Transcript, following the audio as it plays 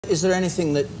Is there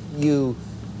anything that you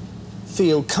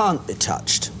feel can't be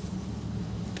touched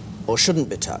or shouldn't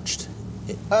be touched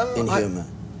in humour?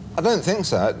 I don't think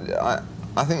so.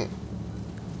 I think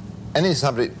any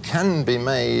subject can be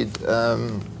made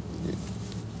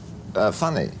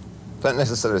funny. Don't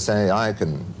necessarily say I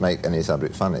can make any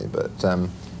subject funny, but don't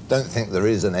think there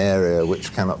is an area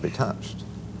which cannot be touched.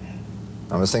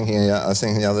 I was thinking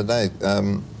the other day,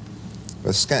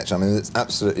 a sketch, I mean, there's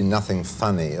absolutely nothing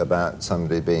funny about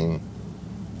somebody being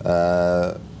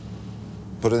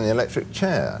put in the electric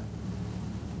chair.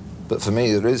 But for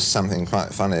me, there is something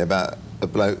quite funny about a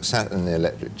bloke sat in the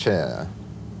electric chair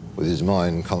with his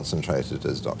mind concentrated,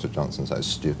 as Dr. Johnson so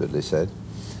stupidly said,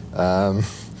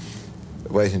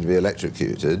 waiting to be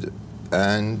electrocuted,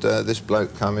 and this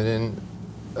bloke coming in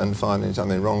and finding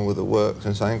something wrong with the works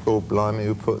and saying, "God blimey,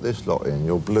 who put this lot in?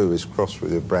 Your blue is crossed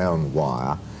with your brown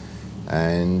wire,"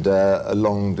 and a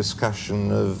long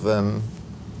discussion of,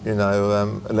 you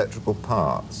know, electrical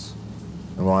parts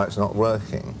and why it's not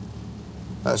working.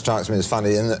 That strikes me as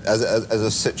funny as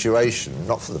a situation,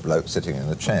 not for the bloke sitting in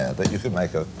the chair, but you could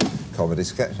make a comedy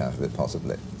sketch out of it,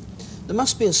 possibly. There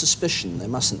must be a suspicion, there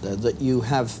mustn't there, that you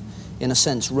have, in a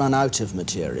sense, run out of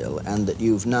material and that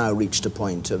you've now reached a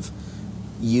point of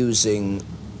using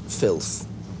filth,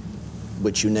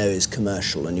 which you know is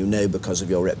commercial and you know because of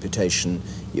your reputation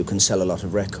you can sell a lot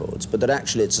of records, but that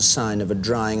actually it's a sign of a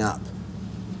drying up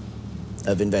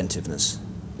of inventiveness.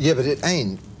 Yeah, but it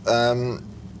ain't.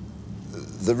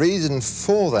 The reason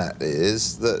for that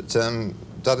is that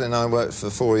Dudley and I worked for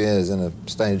 4 years in a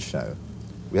stage show.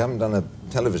 We haven't done a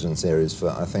television series for,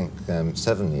 I think,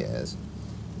 7 years.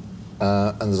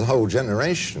 And there's a whole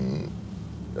generation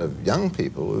of young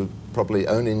people who probably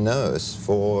only know us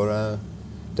for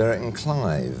Derek and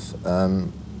Clive.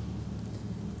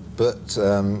 But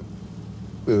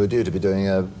we were due to be doing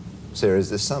a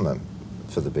series this summer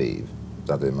for the Beeb,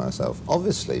 Dudley and myself.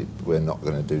 Obviously, we're not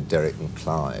going to do Derek and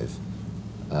Clive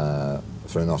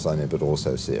for a Not Only But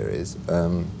Also series.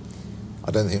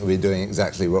 I don't think we'll be doing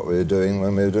exactly what we were doing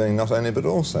when we were doing Not Only But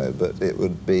Also, but it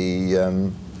would be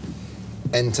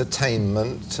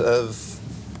entertainment of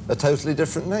a totally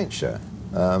different nature.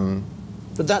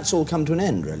 But that's all come to an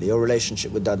end, really. Your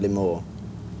relationship with Dudley Moore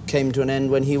came to an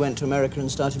end when he went to America and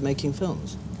started making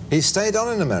films. He stayed on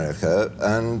in America,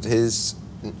 and his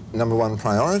 #1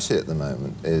 priority at the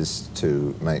moment is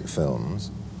to make films,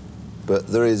 but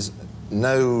there is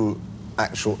no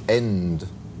actual end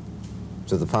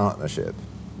to the partnership.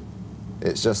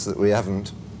 It's just that we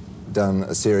haven't done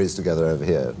a series together over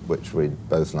here, which we'd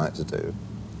both like to do,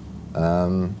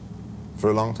 for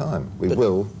a long time. We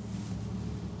will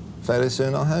fairly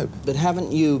soon, I hope. But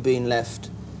haven't you been left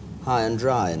high and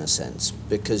dry, in a sense,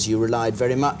 because you relied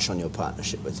very much on your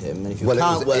partnership with him, and if you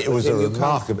can't work with him, you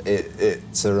can't...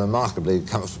 It's a remarkably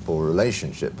comfortable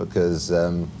relationship because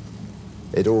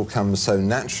it all comes so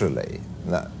naturally,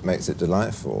 and that makes it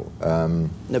delightful. No,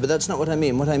 but that's not what I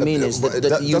mean. What I mean is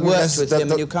that you worked with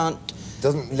him and you can't...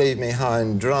 Doesn't leave me high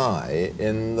and dry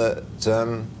in that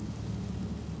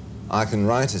I can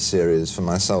write a series for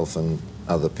myself and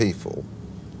other people.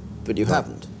 But you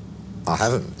haven't? I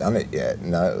haven't done it yet,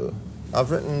 no.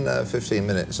 I've written 15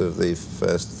 minutes of the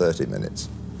first 30 minutes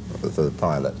for the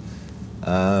pilot,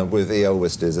 with E.L.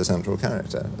 Wisty as a central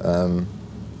character. And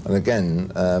again,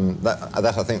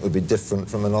 that I think would be different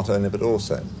from a Not Only But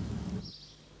Also.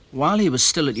 While he was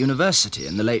still at university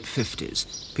in the late 50s,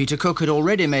 Peter Cook had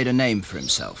already made a name for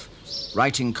himself,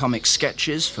 writing comic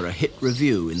sketches for a hit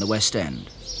revue in the West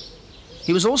End.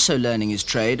 He was also learning his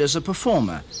trade as a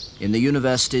performer in the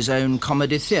university's own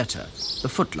comedy theatre, the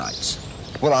Footlights.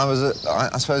 Well,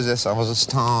 I suppose, yes, I was a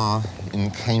star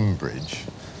in Cambridge,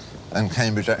 and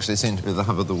Cambridge actually seemed to be the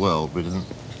hub of the world. We didn't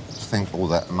think all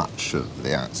that much of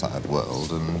the outside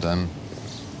world, and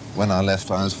when I left,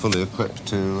 I was fully equipped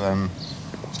to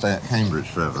stay at Cambridge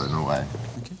forever, in a way.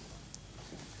 Okay.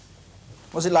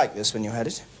 Was it like this when you had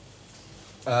it?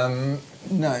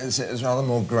 No, it was rather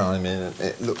more grimy.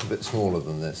 It looked a bit smaller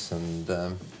than this,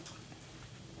 and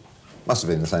must have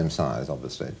been the same size,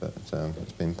 obviously, but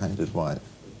it's been painted white.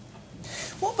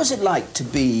 What was it like to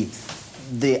be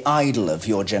the idol of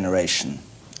your generation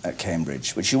at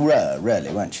Cambridge, which you were,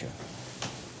 really, weren't you?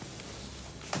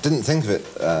 I didn't think of it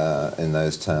in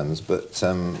those terms, but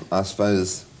I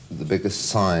suppose the biggest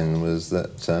sign was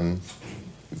that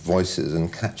voices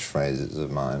and catchphrases of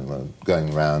mine were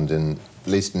going round in,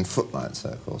 at least in Footlight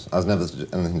circles. I was never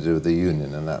anything to do with the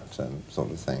union and that sort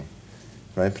of thing.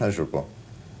 Very pleasurable.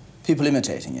 People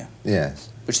imitating you? Yes.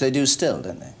 Which they do still,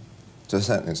 don't they? To a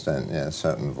certain extent, yes.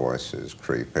 Certain voices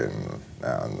creep in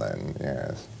now and then,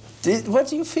 yes. What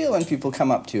do you feel when people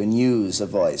come up to you and use a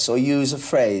voice or use a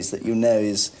phrase that you know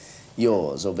is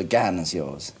yours or began as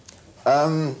yours?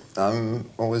 I'm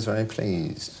always very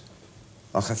pleased.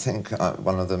 Like, I think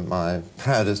one of my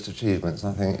proudest achievements,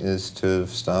 I think, is to have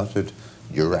started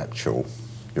you're actual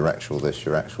this,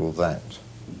 you're actual that.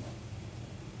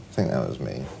 I think that was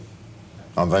me.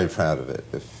 I'm very proud of it,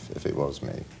 if it was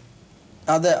me.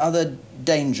 Are there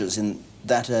dangers in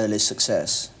that early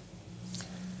success?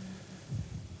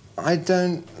 I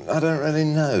don't really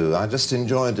know. I just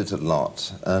enjoyed it a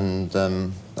lot, and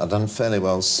I've done fairly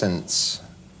well since,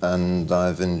 and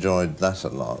I've enjoyed that a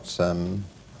lot.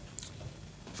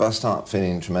 If I start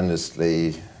feeling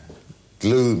tremendously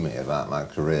gloomy about my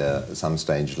career at some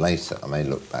stage later, I may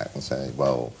look back and say,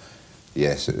 well,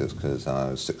 yes, it was because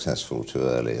I was successful too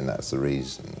early, and that's the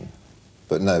reason.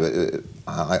 But no,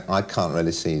 I can't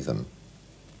really see them.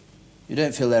 You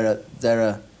don't feel there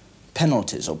are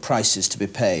penalties or prices to be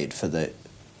paid for the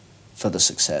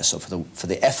success or for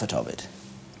the effort of it?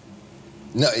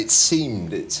 No, it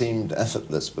seemed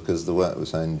effortless because the work was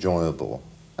so enjoyable,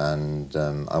 and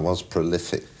I was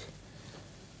prolific.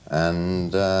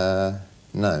 And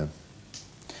no.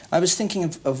 I was thinking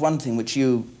of one thing which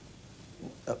you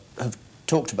have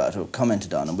talked about or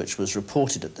commented on, and which was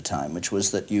reported at the time, which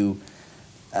was that you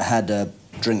had a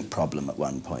drink problem at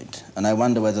one point. And I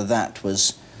wonder whether that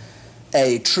was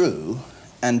A, true,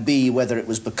 and B, whether it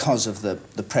was because of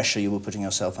the pressure you were putting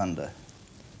yourself under.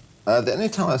 The only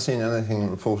time I've seen anything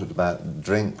reported about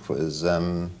drink was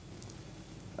when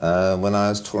I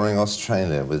was touring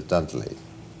Australia with Dudley.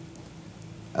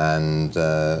 And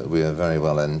we were very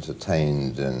well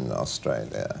entertained in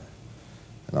Australia.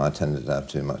 And I tended to have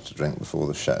too much to drink before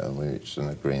the show, and we reached an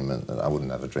agreement that I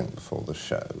wouldn't have a drink before the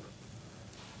show.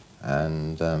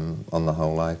 And on the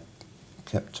whole, I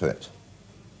kept to it.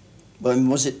 Well,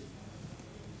 was it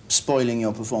spoiling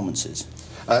your performances?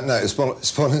 No, it was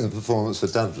spoiling the performance for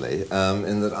Dudley,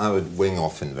 in that I would wing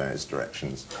off in various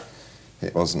directions.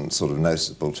 It wasn't sort of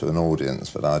noticeable to an audience,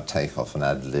 but I'd take off and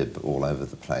ad-lib all over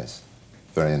the place.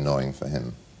 Very annoying for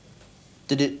him.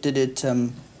 Did it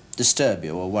disturb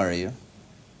you or worry you?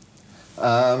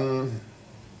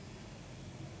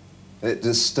 It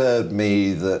disturbed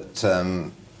me that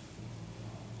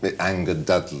it angered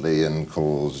Dudley and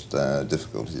caused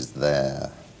difficulties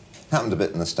there. Happened a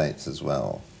bit in the States as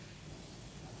well.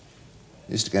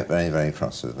 He used to get very, very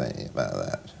cross with me about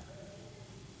that.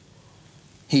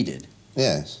 He did?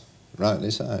 Yes,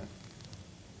 rightly so.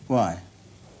 Why?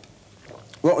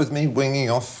 What with me winging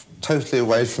off totally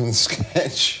away from the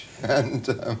sketch and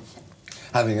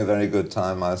having a very good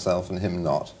time myself and him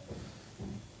not.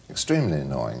 Extremely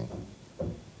annoying.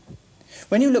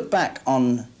 When you look back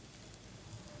on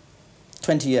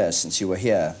 20 years since you were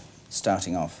here,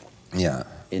 starting off Yeah.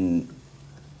 in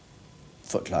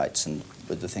Footlights and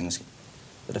with the things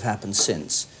that have happened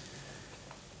since,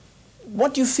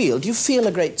 what do you feel? Do you feel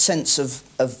a great sense of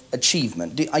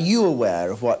achievement? Are you aware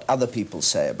of what other people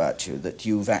say about you, that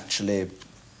you've actually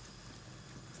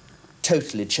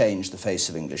totally changed the face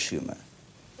of English humour,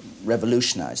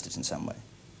 revolutionised it in some way?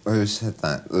 Who said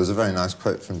that? There was a very nice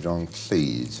quote from John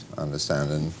Cleese, I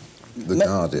understand, in The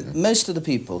Guardian. Most of the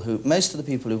people who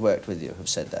worked with you have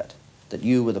said that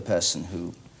you were the person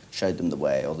who showed them the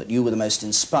way, or that you were the most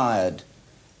inspired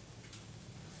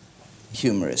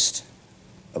humorist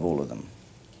of all of them.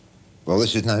 Well,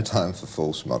 this is no time for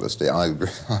false modesty. I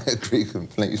agree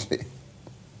completely.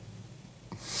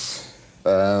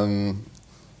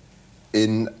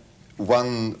 In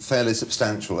one fairly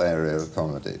substantial area of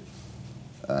comedy,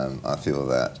 I feel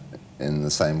that in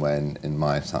the same way in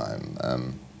my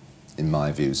time, in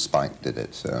my view, Spike did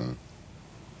it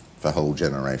for a whole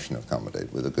generation of comedy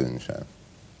with The Goon Show.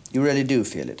 You really do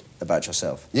feel it about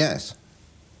yourself? Yes.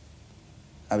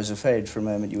 I was afraid for a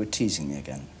moment you were teasing me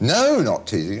again. No, not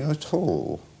teasing you at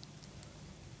all.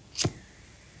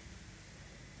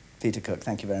 Peter Cook,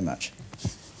 thank you very much.